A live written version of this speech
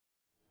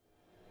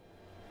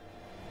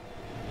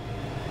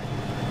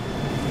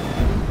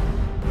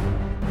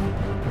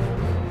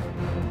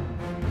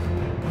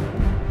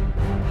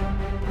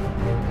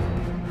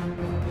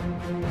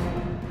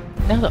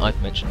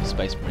mentioned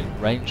Space Marine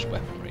ranged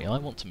weaponry, I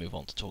want to move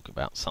on to talk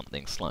about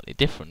something slightly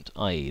different,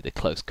 i.e. the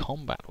close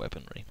combat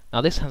weaponry.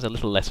 Now this has a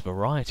little less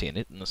variety in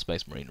it than the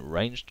Space Marine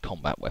ranged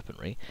combat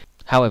weaponry.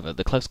 However,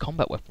 the close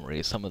combat weaponry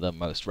is some of the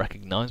most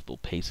recognisable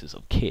pieces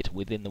of kit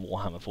within the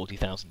Warhammer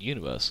 40,000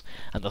 universe,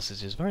 and thus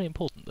it is very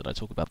important that I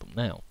talk about them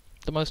now.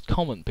 The most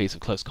common piece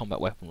of close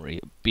combat weaponry,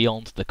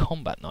 beyond the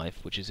combat knife,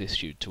 which is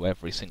issued to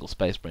every single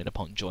Space Marine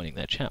upon joining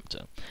their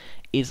chapter,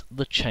 is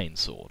the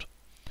chainsword.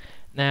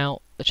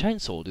 Now, the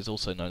chainsword is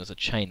also known as a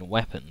chain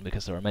weapon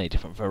because there are many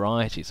different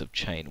varieties of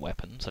chain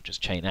weapons, such as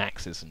chain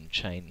axes and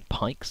chain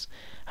pikes.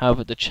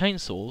 However, the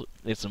chainsword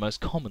is the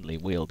most commonly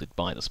wielded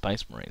by the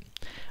Space Marine,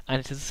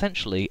 and it is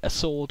essentially a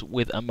sword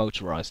with a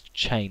motorized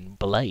chain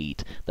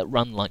blade that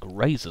run like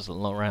razors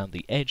around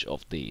the edge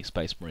of the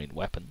Space Marine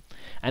weapon,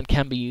 and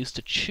can be used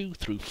to chew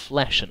through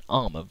flesh and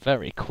armor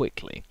very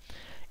quickly.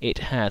 It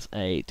has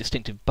a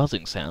distinctive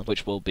buzzing sound,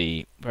 which will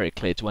be very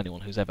clear to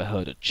anyone who's ever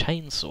heard a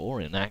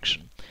chainsaw in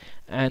action,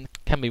 and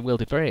can be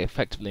wielded very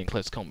effectively in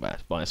close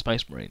combat by a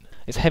Space Marine,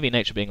 its heavy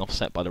nature being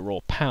offset by the raw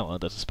power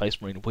that a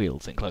Space Marine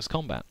wields in close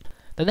combat.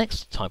 The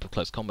next type of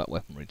close combat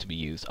weaponry to be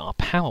used are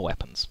power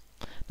weapons.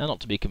 Now, not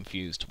to be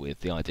confused with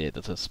the idea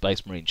that a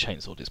Space Marine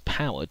chainsword is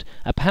powered,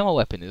 a power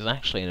weapon is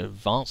actually an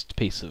advanced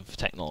piece of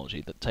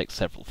technology that takes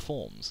several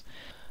forms.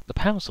 The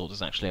power sword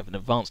is actually an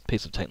advanced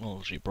piece of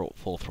technology brought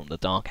forth from the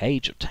Dark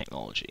Age of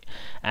technology,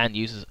 and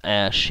uses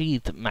a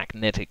sheathed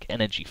magnetic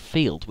energy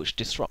field which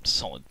disrupts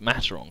solid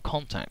matter on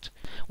contact,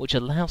 which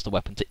allows the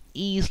weapon to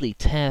easily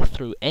tear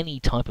through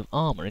any type of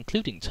armour,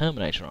 including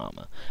Terminator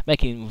armour,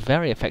 making them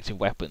very effective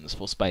weapons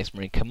for Space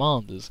Marine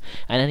commanders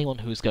and anyone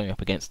who is going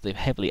up against the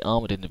heavily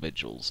armoured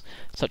individuals,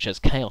 such as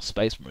Chaos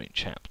Space Marine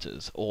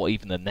chapters, or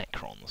even the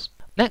Necrons.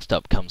 Next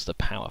up comes the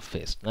Power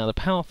Fist. Now the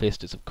Power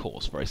Fist is of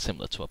course very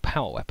similar to a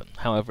power weapon,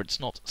 however it's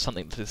not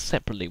something that is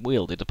separately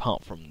wielded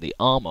apart from the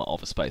armour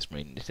of a Space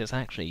Marine. It is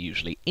actually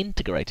usually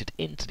integrated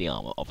into the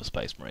armour of a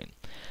Space Marine.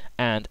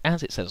 And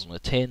as it says on the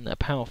tin, a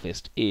Power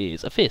Fist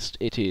is a fist.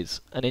 It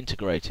is an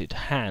integrated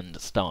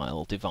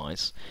hand-style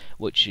device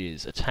which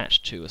is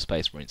attached to a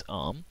Space Marine's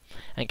arm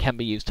and can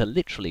be used to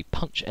literally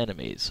punch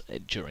enemies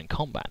during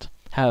combat.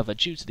 However,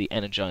 due to the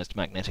energized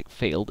magnetic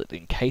field that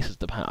encases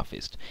the Power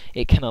Fist,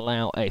 it can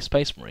allow a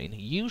Space Marine,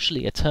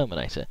 usually a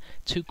Terminator,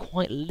 to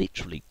quite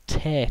literally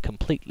tear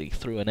completely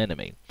through an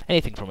enemy.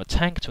 Anything from a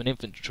tank to an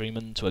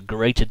infantryman to a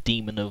greater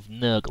demon of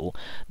Nurgle,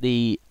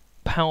 the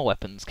power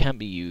weapons can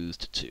be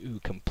used to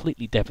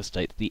completely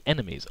devastate the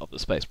enemies of the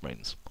Space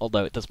Marines,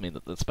 although it does mean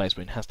that the Space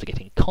Marine has to get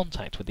in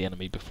contact with the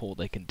enemy before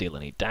they can deal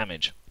any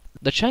damage.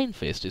 The Chain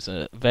Fist is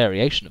a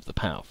variation of the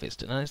Power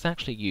Fist, and it's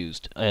actually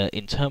used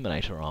in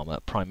Terminator armour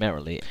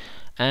primarily,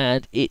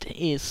 and it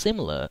is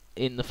similar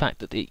in the fact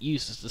that it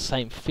uses the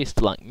same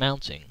fist-like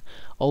mounting,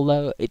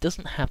 although it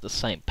doesn't have the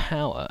same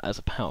power as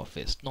a Power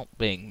Fist, not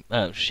being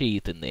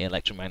sheathed in the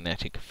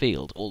electromagnetic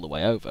field all the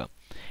way over.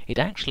 It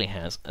actually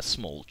has a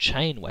small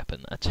chain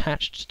weapon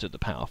attached to the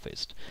Power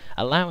Fist,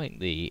 allowing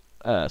the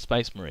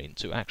Space Marine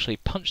to actually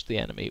punch the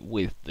enemy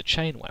with the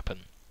chain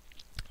weapon,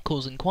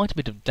 causing quite a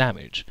bit of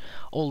damage,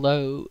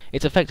 although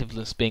its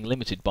effectiveness being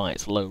limited by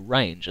its low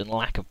range and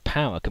lack of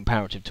power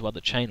comparative to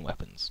other chain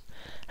weapons.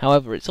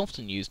 However, it's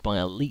often used by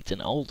elite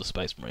and older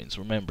Space Marines,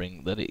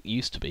 remembering that it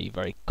used to be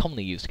very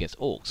commonly used against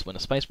orcs when a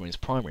Space Marine's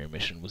primary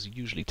mission was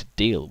usually to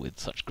deal with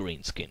such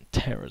green-skinned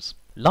terrors.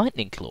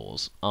 Lightning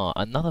Claws are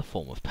another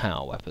form of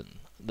power weapon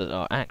that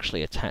are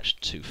actually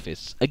attached to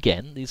fists.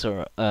 Again, these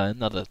are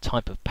another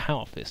type of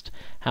Power Fist,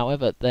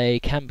 however they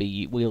can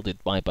be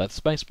wielded by both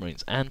Space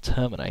Marines and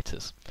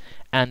Terminators,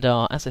 and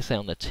are, as they say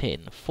on the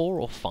tin, 4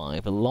 or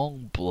 5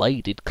 long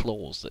bladed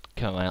claws that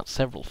come out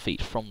several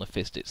feet from the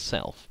fist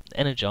itself,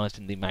 energized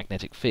in the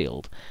magnetic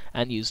field,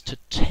 and used to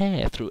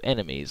tear through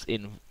enemies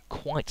in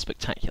quite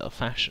spectacular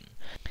fashion.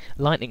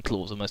 Lightning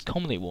Claws are most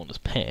commonly worn as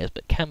pairs,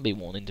 but can be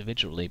worn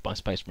individually by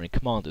Space Marine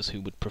commanders who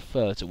would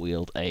prefer to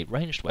wield a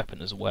ranged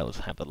weapon as well as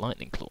have a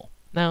Lightning Claw.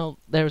 Now,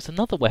 there is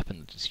another weapon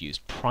that is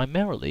used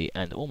primarily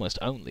and almost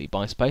only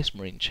by Space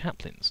Marine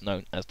chaplains,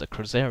 known as the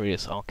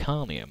Crucerius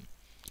Arcanium.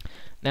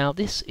 Now,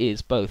 this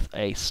is both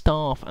a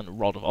staff and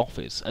rod of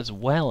office, as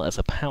well as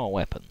a power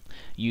weapon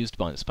used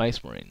by the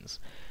Space Marines,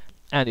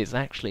 and is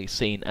actually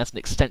seen as an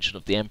extension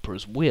of the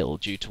Emperor's will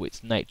due to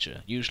its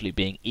nature, usually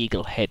being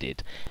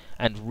eagle-headed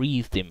and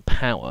wreathed in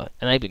power,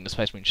 enabling the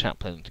Space Marine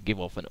chaplain to give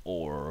off an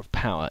aura of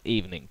power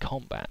even in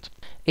combat.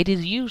 It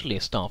is usually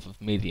a staff of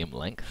medium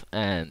length,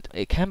 and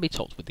it can be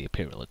topped with the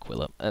Imperial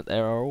Aquila.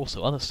 There are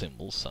also other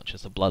symbols, such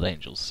as the Blood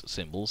Angels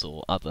symbols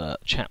or other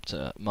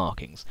chapter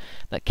markings,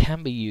 that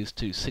can be used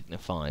to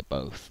signify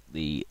both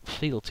the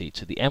fealty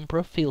to the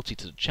Emperor, fealty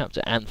to the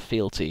chapter, and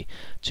fealty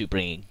to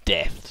bringing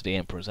death to the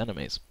Emperor's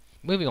enemies.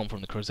 Moving on from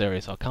the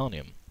Crucerius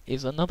Arcanium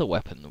is another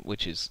weapon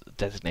which is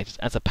designated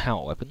as a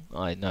power weapon.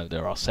 I know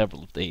there are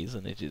several of these,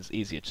 and it is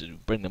easier to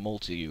bring them all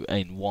to you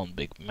in one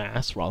big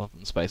mass rather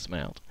than space them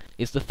out,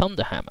 is the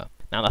Thunderhammer.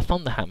 Now, the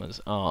Thunderhammers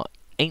are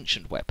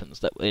ancient weapons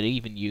that were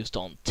even used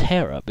on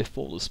Terra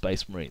before the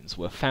Space Marines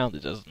were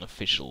founded as an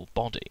official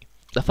body.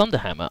 The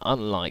Thunderhammer,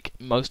 unlike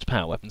most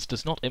power weapons,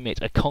 does not emit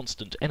a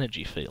constant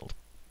energy field.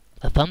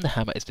 The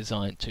Thunderhammer is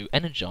designed to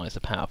energize the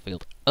power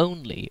field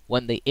only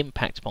when they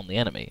impact upon the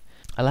enemy,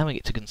 allowing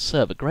it to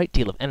conserve a great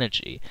deal of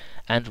energy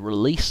and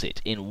release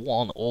it in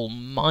one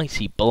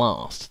almighty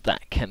blast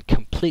that can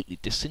completely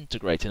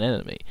disintegrate an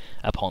enemy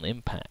upon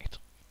impact.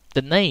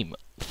 The name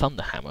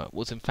Thunderhammer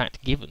was in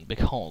fact given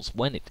because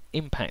when it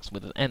impacts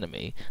with an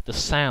enemy, the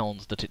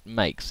sound that it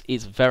makes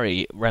is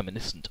very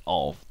reminiscent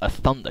of a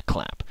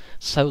thunderclap,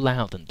 so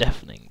loud and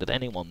deafening that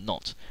anyone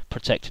not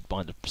protected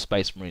by the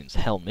Space Marines'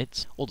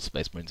 helmets or the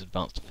Space Marines'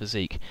 advanced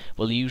physique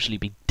will usually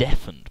be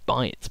deafened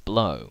by its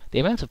blow. The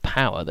amount of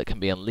power that can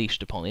be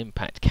unleashed upon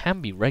impact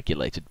can be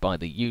regulated by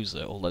the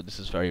user, although this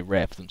is very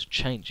rare for them to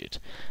change it,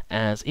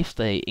 as if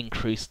they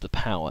increase the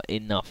power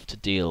enough to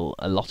deal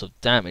a lot of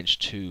damage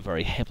to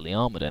very heavily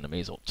armoured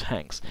enemies or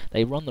tanks,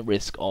 they run the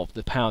risk of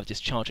the power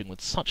discharging with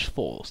such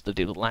force that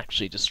it will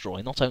actually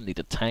destroy not only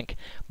the tank,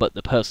 but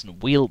the person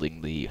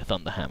wielding the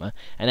Thunderhammer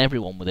and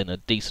everyone within a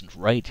decent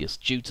radius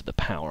due to the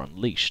power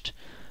unleashed.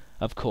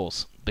 Of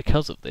course,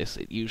 because of this,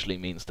 it usually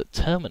means that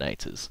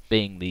Terminators,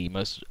 being the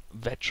most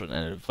veteran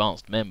and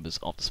advanced members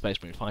of the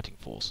Space Marine Fighting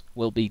Force,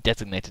 will be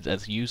designated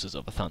as users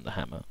of a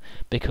Thunderhammer,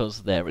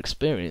 because their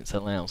experience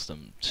allows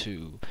them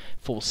to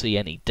foresee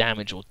any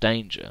damage or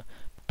danger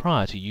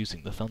prior to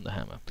using the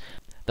Thunderhammer.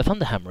 The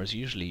Thunderhammer is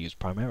usually used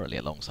primarily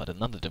alongside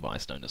another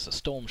device known as a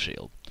Storm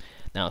Shield.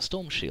 Now, a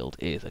Storm Shield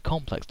is a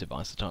complex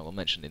device that I will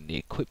mention in the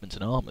Equipment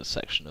and Armours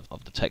section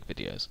of the tech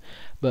videos,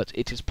 but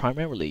it is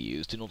primarily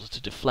used in order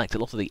to deflect a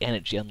lot of the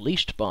energy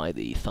unleashed by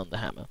the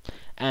Thunderhammer,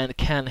 and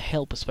can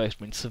help a Space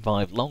Marine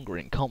survive longer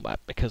in combat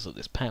because of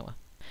this power.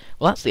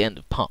 Well, that's the end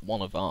of part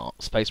 1 of our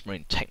Space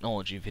Marine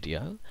technology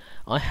video.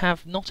 I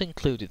have not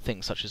included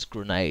things such as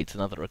grenades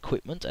and other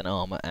equipment and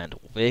armour and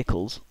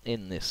vehicles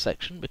in this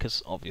section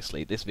because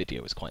obviously this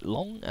video is quite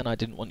long and I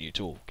didn't want you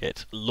to all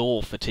get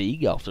lore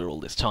fatigue after all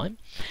this time.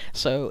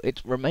 So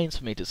it remains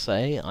for me to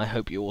say I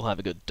hope you all have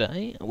a good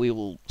day. We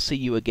will see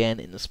you again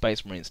in the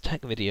Space Marines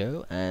tech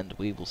video, and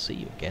we will see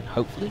you again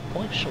hopefully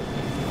quite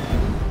shortly.